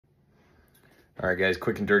All right, guys,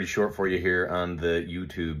 quick and dirty short for you here on the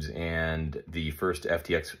YouTubes, and the first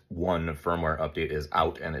FTX-1 firmware update is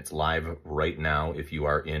out and it's live right now if you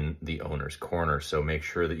are in the Owner's Corner. So make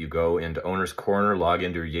sure that you go into Owner's Corner, log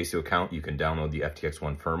into your Yaesu account. You can download the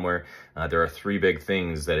FTX-1 firmware. There are three big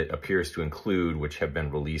things that it appears to include, which have been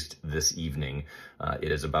released this evening.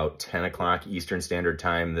 It is about 10 o'clock Eastern Standard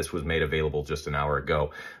Time. This was made available just an hour ago.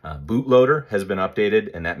 Bootloader has been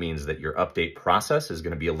updated, and that means that your update process is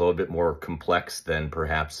going to be a little bit more complex than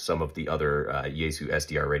perhaps some of the other Yaesu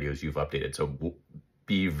SDR radios you've updated. So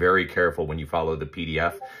be very careful when you follow the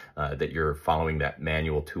PDF that you're following that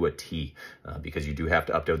manual to a T, because you do have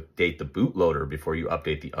to update the bootloader before you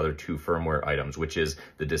update the other two firmware items, which is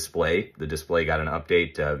the display. The display got an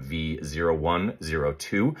update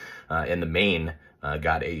V0102, and the main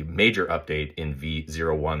got a major update in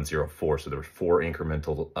V0104. So there were 4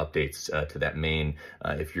 incremental updates to that main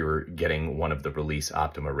if you're getting one of the release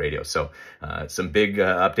Optima radios. So some big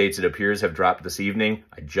updates, it appears, have dropped this evening.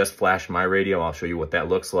 I just flashed my radio. I'll show you what that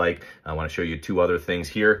looks like. I want to show you 2 other things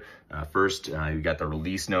here. First, you got the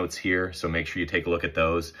release notes here, so make sure you take a look at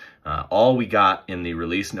those. All we got in the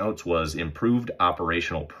release notes was improved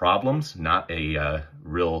operational problems, not a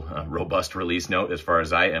real robust release note as far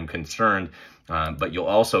as I am concerned. But you'll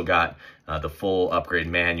also got the full upgrade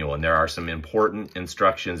manual, and there are some important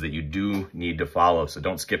instructions that you do need to follow. So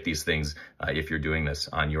don't skip these things if you're doing this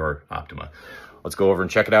on your Optima. Let's go over and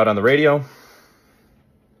check it out on the radio.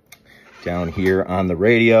 Down here on the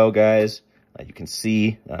radio, guys, you can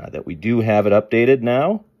see that we do have it updated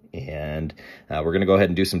now. And we're going to go ahead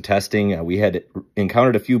and do some testing. We had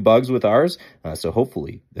encountered a few bugs with ours, so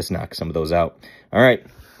hopefully this knocks some of those out. All right,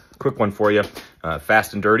 quick one for you.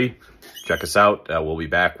 Fast and dirty. Check us out. We'll be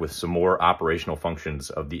back with some more operational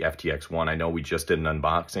functions of the FTX-1. I know we just did an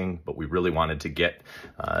unboxing, but we really wanted to get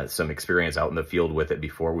some experience out in the field with it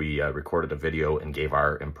before we recorded a video and gave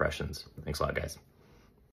our impressions. Thanks a lot, guys.